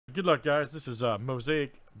Good luck, guys. This is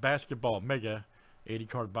Mosaic Basketball Mega 80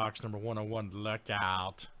 card box number 101. Luck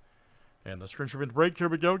out. And the screenshot in the break. Here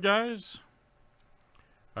we go, guys.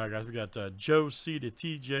 All right, guys. We got Joe C to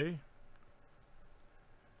TJ.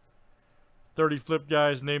 30 flip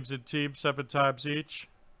guys, names and teams, 7 times each.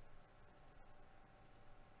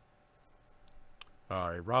 All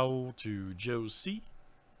right, Raul to Joe C.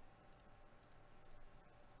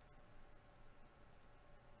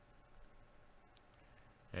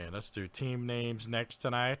 And let's do team names next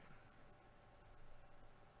tonight.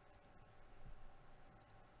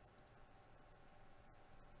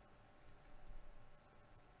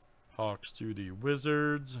 Hawks to the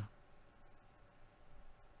Wizards.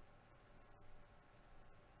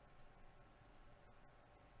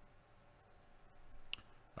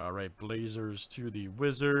 All right, Blazers to the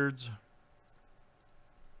Wizards.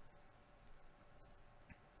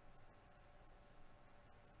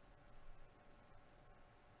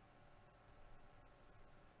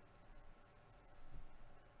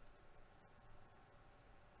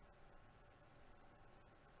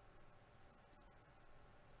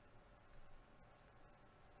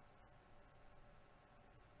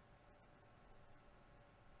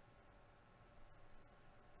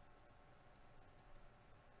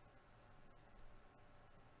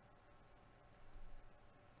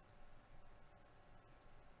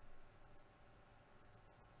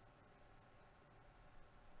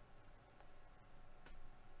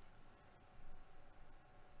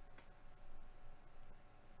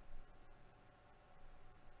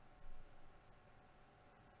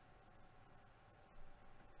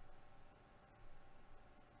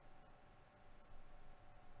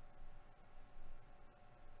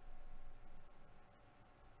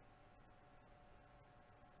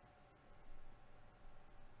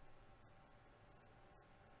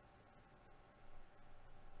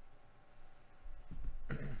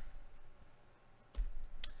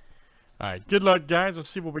 All right, good luck, guys. Let's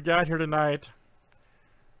see what we got here tonight.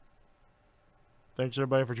 Thanks,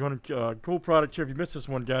 everybody, for joining. Cool product here. If you missed this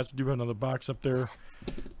one, guys, we do have another box up there.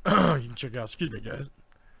 You can check out. Excuse me, guys.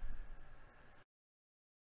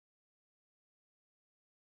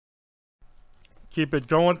 Keep it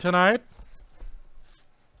going tonight.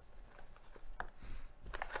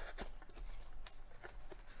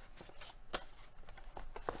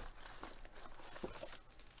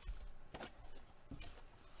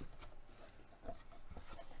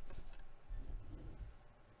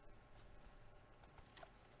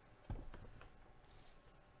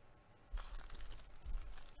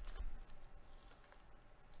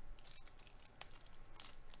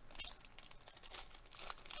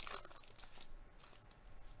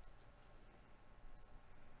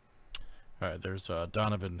 All right, there's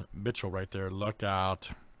Donovan Mitchell right there. Look out.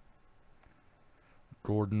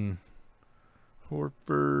 Gordon,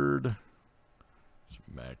 Horford,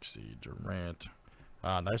 Maxey, Durant.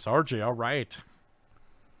 Nice RJ. All right.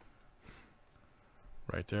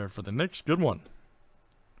 Right there for the Knicks. Good one.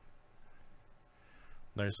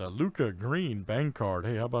 Nice Luka Green bang card.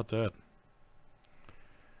 Hey, how about that?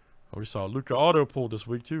 Oh, we saw Luka auto pull this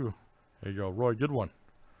week too. There you go, Roy. Good one.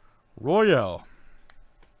 Royale.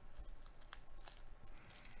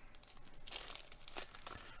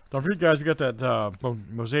 Don't forget, guys, we got that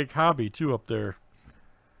Mosaic Hobby, too, up there.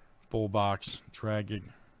 Full box.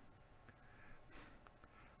 Dragging.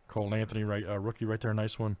 Cole Anthony, rookie right there.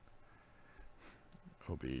 Nice one.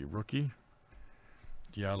 OB rookie.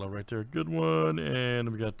 Diallo right there. Good one.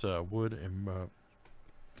 And we got Wood and...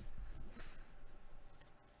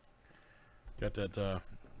 got that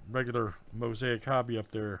regular Mosaic Hobby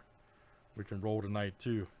up there. We can roll tonight,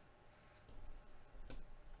 too.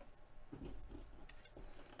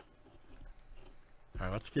 All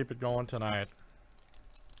right, let's keep it going tonight.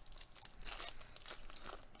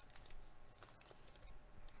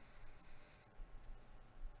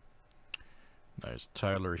 Nice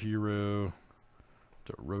Tyler Hero,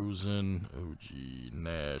 DeRozan, OG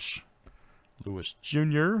Nash, Lewis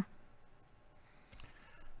Jr.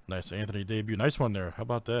 Nice Anthony debut. Nice one there. How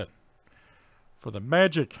about that? For the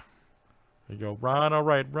Magic. There you go, Ron. All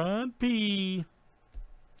right, Ron P.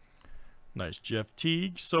 Nice Jeff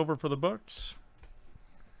Teague. Silver for the Bucks.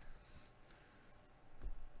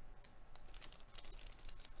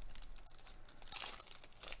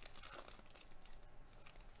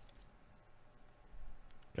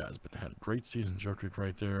 Guys, but had a great season. Jokic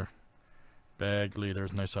right there. Bagley.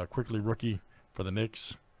 There's a nice quickly rookie for the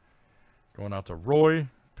Knicks. Going out to Roy,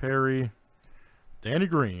 Perry, Danny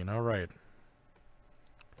Green. All right.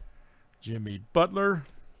 Jimmy Butler.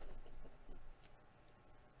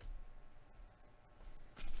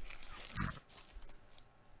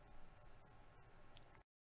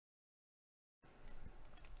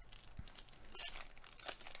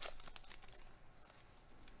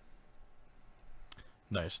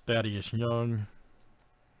 Nice Thaddeus Young.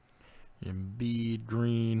 Embiid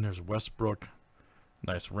green. There's Westbrook.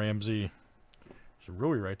 Nice Ramsey. There's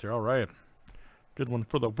Rui right there. All right. Good one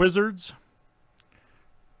for the Wizards.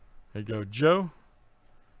 There you go, Joe.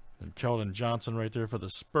 And Keldon Johnson right there for the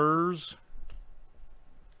Spurs.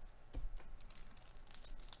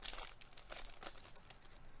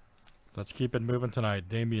 Let's keep it moving tonight.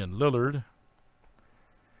 Damian Lillard.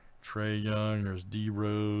 Trae Young. There's D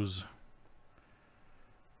Rose.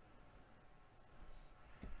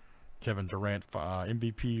 Kevin Durant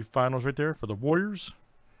MVP Finals right there for the Warriors.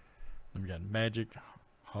 Then we got Magic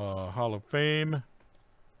Hall of Fame.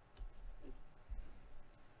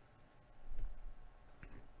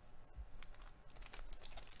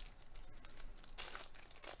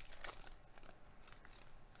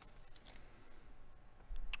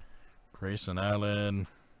 Grayson Allen.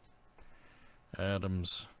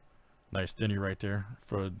 Adams. Nice Denny right there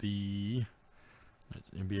for the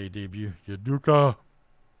NBA debut. Udoka.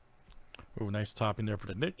 Oh, nice topping there for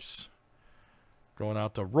the Knicks. Going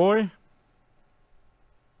out to Roy.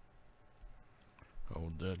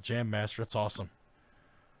 Oh, the Jam Master. That's awesome.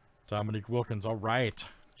 Dominique Wilkins. All right.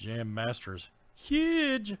 Jam Masters.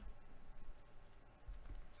 Huge.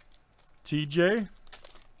 TJ.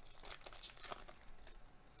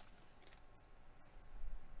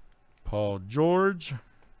 Paul George.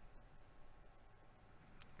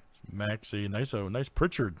 Maxey. Nice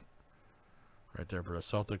Pritchard. Right there for the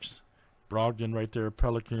Celtics. Brogdon right there,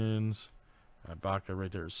 Pelicans. Ibaka right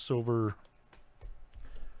there, silver.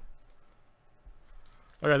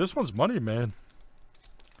 Oh yeah, this one's money, man.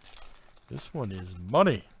 This one is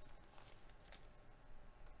money.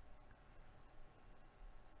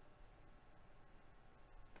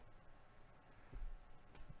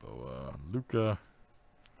 Luka.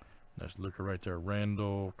 Nice Luka right there.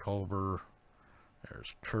 Randall, Culver.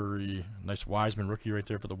 There's Curry. Nice Wiseman rookie right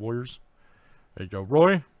there for the Warriors. There you go,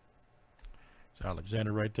 Roy.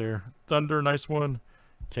 Alexander right there. Thunder, nice one.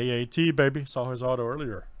 KAT, baby. Saw his auto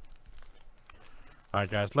earlier. All right,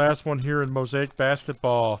 guys. Last one here in Mosaic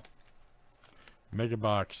Basketball. Mega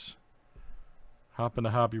Box. Hop in the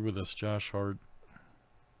hobby with us. Josh Hart.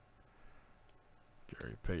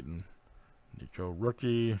 Gary Payton. Nico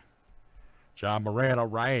rookie. John Moran. All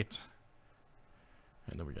right.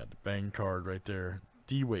 And then we got the bang card right there.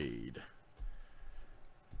 D-Wade.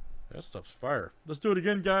 That stuff's fire. Let's do it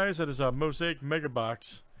again, guys. That is a Mosaic Mega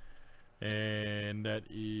Box. And that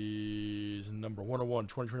is number 101,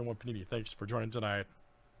 2021 Panini. Thanks for joining tonight.